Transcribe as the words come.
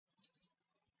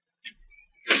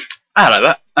Hello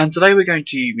there, and today we're going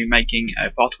to be making a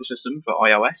particle system for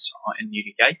iOS in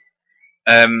UDK,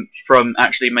 from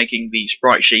actually making the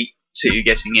sprite sheet to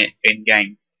getting it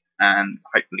in-game, and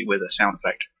hopefully with a sound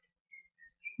effect.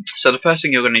 So the first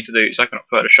thing you're going to need to do is open up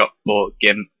Photoshop or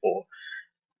GIMP or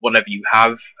whatever you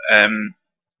have. I'm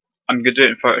going to do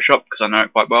it in Photoshop because I know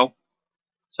it quite well,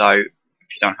 so if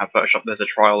you don't have Photoshop there's a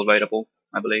trial available,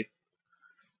 I believe.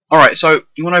 Alright, so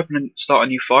you want to open and start a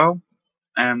new file,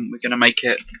 and we're going to make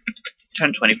it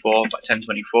 1024 by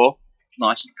 1024,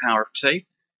 nice and power of 2.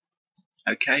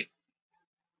 Okay,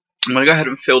 I'm going to go ahead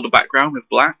and fill the background with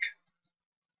black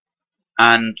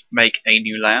and make a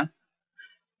new layer.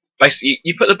 Basically,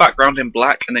 you put the background in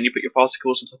black and then you put your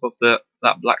particles on top of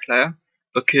that black layer,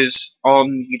 because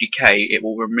on UDK it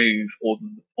will remove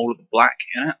all of the black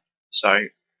in it. So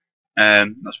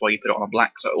that's why you put it on a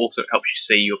black. So it also helps you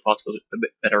see your particles a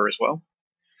bit better as well.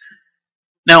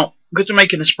 Now, because we're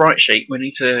making a sprite sheet, we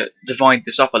need to divide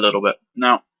this up a little bit.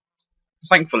 Now,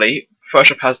 thankfully,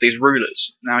 Photoshop has these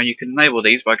rulers. Now, you can enable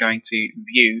these by going to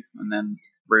View and then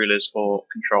Rulers or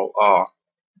Control R.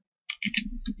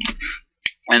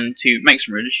 And to make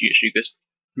some rulers, you just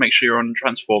make sure you're on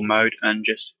transform mode and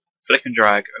just click and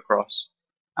drag across,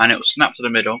 and it will snap to the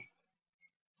middle.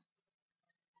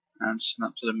 And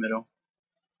snap to the middle.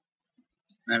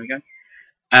 There we go.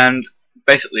 And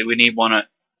basically, we need one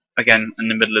again in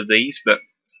the middle of these, but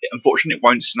unfortunately it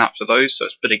won't snap to those, so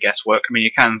it's a bit of guesswork. I mean, you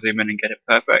can zoom in and get it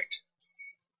perfect,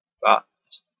 but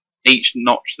each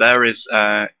notch there is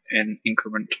in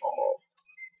increment of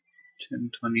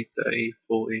 10, 20, 30,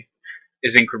 40,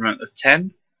 is increment of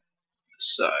 10,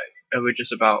 so we're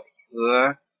just about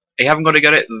there. You haven't got to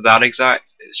get it that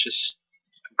exact, it's just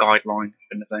a guideline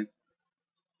kind of thing.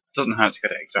 It doesn't hurt to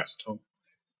get it exact at all.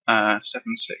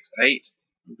 7, 6, 8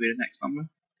 will be the next number.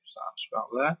 So that's about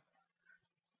there.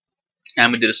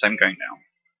 And we do the same going down.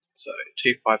 So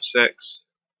 2, 5, 6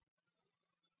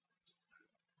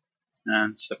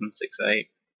 and 7, 6, 8.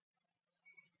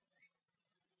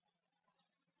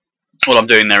 All I'm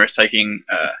doing there is taking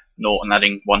 0 and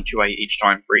adding 1 to 8 each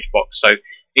time for each box. So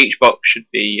each box should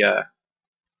be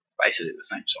basically the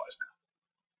same size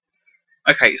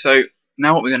now. Okay, so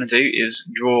now what we're going to do is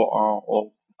draw our,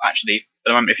 or actually,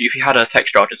 at the moment, if you had a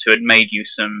texture artist who had made you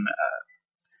some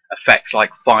effects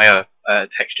like fire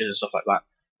textures and stuff like that,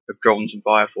 have drawn some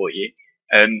fire for you.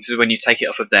 And this is when you take it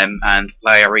off of them and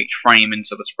layer each frame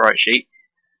into the sprite sheet.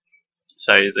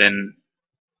 So then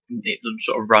it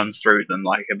sort of runs through them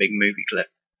like a big movie clip,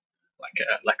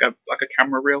 like a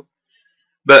camera reel.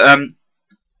 But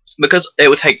because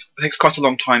it takes quite a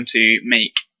long time to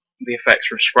make the effects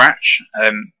from scratch,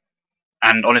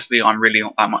 and honestly, I'm really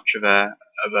not that much of that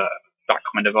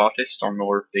kind of artist. I'm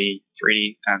more of the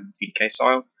 3D and UDK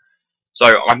style. So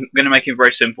I'm going to make it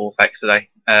very simple effects today.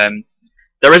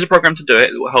 There is a program to do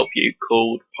it that will help you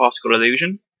called Particle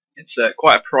Illusion. It's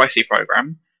quite a pricey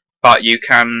program, but you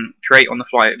can create on the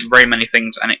fly very many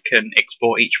things, and it can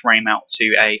export each frame out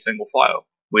to a single file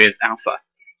with alpha.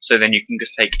 So then you can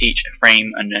just take each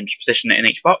frame and then just position it in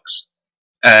each box.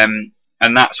 And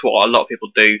that's what a lot of people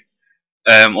do,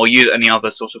 or use any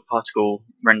other sort of particle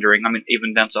rendering. I mean,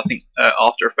 even down to, I think,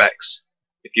 After Effects,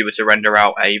 if you were to render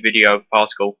out a video of a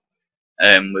particle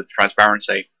with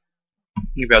transparency,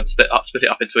 you'll be able to split it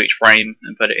up into each frame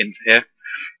and put it into here.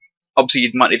 Obviously,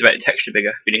 you might need to make the texture bigger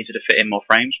if you needed to fit in more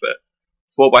frames, but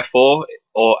 4x4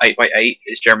 or 8x8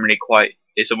 is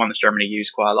the one that's generally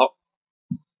used quite a lot.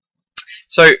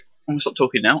 So I'm going to stop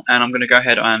talking now, and I'm going to go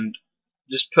ahead and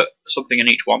just put something in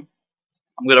each one.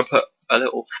 I'm going to put a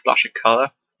little splash of colour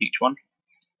in each one.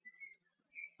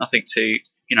 Nothing too,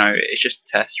 it's just a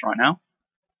test right now.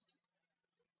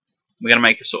 We're going to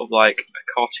make a sort of like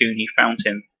a cartoony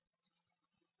fountain.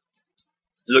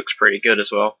 It looks pretty good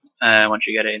as well once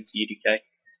you get it into UDK.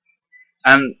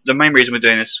 And the main reason we're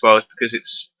doing this as well is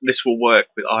because this will work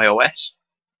with iOS,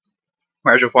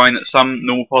 whereas you'll find that some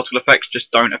normal particle effects just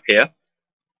don't appear.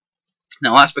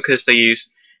 Now that's because they use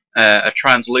a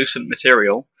translucent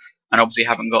material, and obviously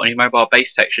haven't got any mobile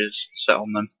base textures set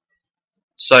on them.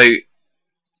 So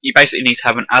you basically need to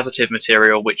have an additive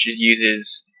material which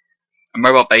uses a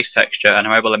mobile base texture and a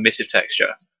mobile emissive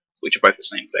texture, which are both the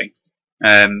same thing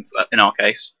in our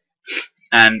case,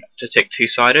 and to tick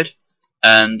two-sided,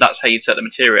 and that's how you'd set the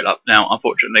material up. Now,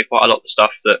 unfortunately, quite a lot of the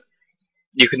stuff that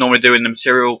you can normally do in the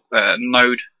material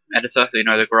node editor,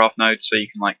 the graph node, so you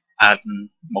can like add and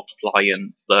multiply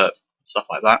and blur, stuff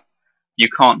like that. You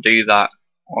can't do that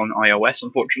on iOS,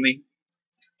 unfortunately,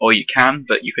 or you can,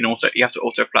 but you have to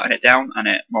auto flatten it down, and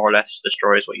it more or less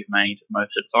destroys what you've made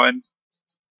most of the time.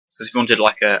 Because if you wanted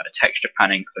like a texture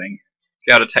panning thing, if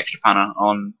you had a texture panner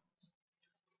on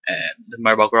the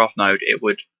mobile graph node, it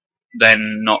would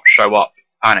then not show up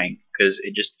panning because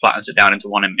it just flattens it down into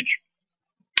one image.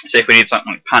 So if we need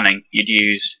something like panning, you'd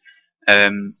use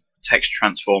text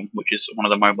transform, which is one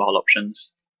of the mobile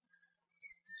options.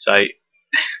 So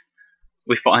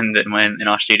we find that in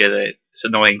our studio that it's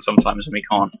annoying sometimes when we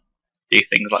can't do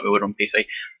things like we would on PC.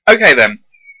 Okay then,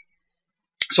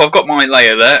 so I've got my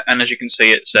layer there, and as you can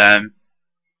see, it's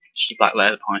just a black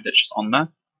layer behind it, it's just on there.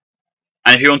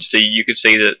 And if you wanted to, you could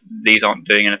see that these aren't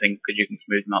doing anything because you can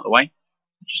move them out of the way,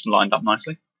 just lined up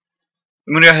nicely.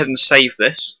 I'm going to go ahead and save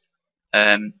this.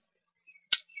 Make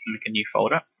a new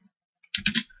folder.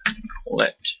 Call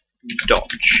it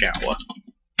dot shower.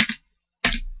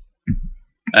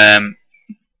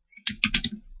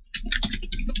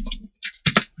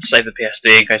 Save the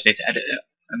PSD in case I need to edit it,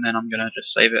 and then I'm going to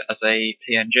just save it as a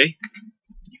PNG. You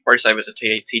can probably save it as a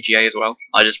TGA as well.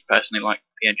 I just personally like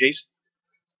PNGs.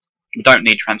 We don't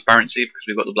need transparency because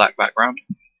we've got the black background.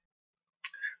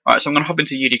 Alright, so I'm going to hop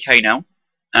into UDK now,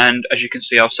 and as you can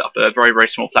see, I've set up a very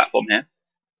small platform here,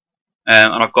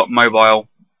 and I've got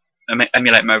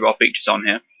emulate mobile features on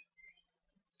here.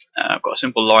 I've got a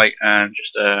simple light and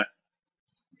just a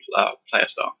player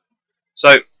star.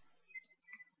 So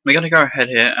we're going to go ahead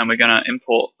here and we're going to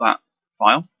import that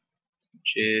file,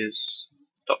 which is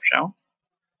 .shower,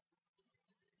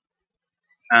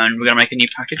 and we're going to make a new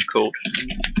package called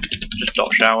just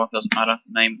 .shower, doesn't matter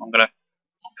name. I'm going to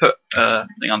put a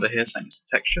thing under here saying it's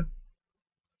texture.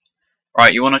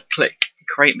 Right, you want to click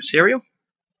create material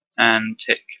and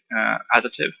tick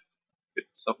additive.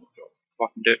 So if I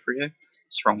can do it for you.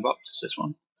 It's the wrong box, it's this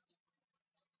one.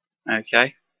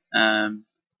 Okay, and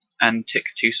tick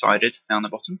two-sided down the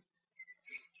bottom,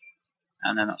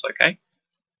 and then that's okay.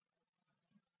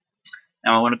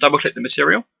 Now I want to double click the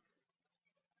material.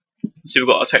 So we've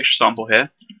got a texture sample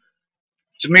here.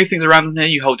 To move things around in here,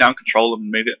 you hold down Control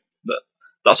and move it, but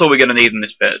that's all we're going to need in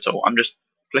this bit at all. I'm just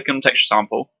clicking on texture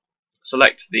sample,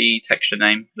 select the texture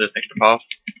name, the texture path,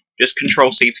 just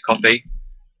Control C to copy,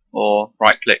 or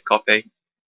right click copy.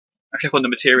 I click on the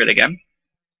material again.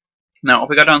 Now if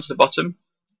we go down to the bottom,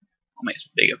 I'll make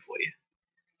this bigger for you.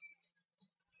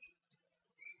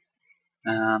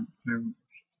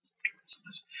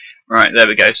 Right, there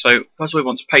we go. So first we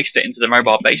want to paste it into the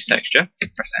mobile base texture.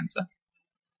 Press enter,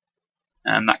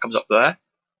 and that comes up there.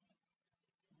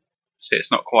 See,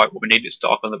 it's not quite what we need. It's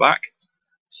dark on the back.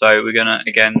 So we're gonna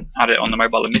again add it on the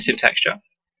mobile emissive texture,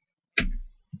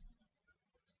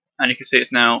 and you can see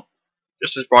it's now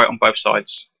just as bright on both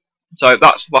sides. So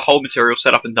that's the whole material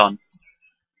set up and done.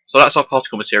 So that's our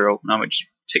particle material. Now we just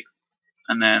tick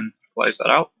and then close that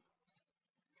out.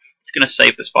 It's going to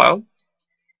save this file.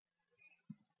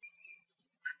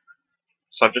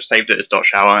 So I've just saved it as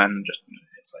 .shower and just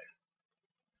hit save.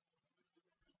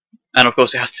 And of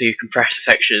course it has to compress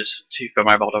the textures for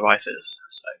mobile devices.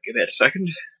 So give it a second.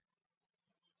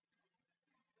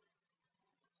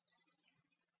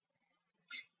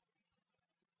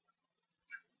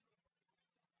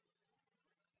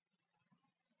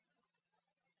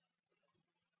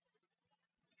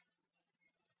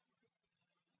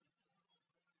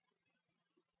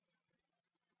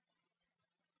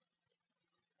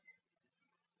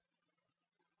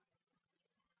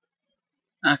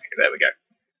 Okay, there we go.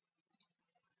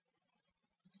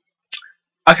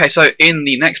 Okay, so in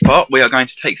the next part we are going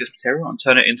to take this material and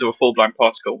turn it into a full-blown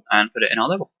particle and put it in our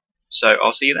level. So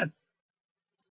I'll see you then.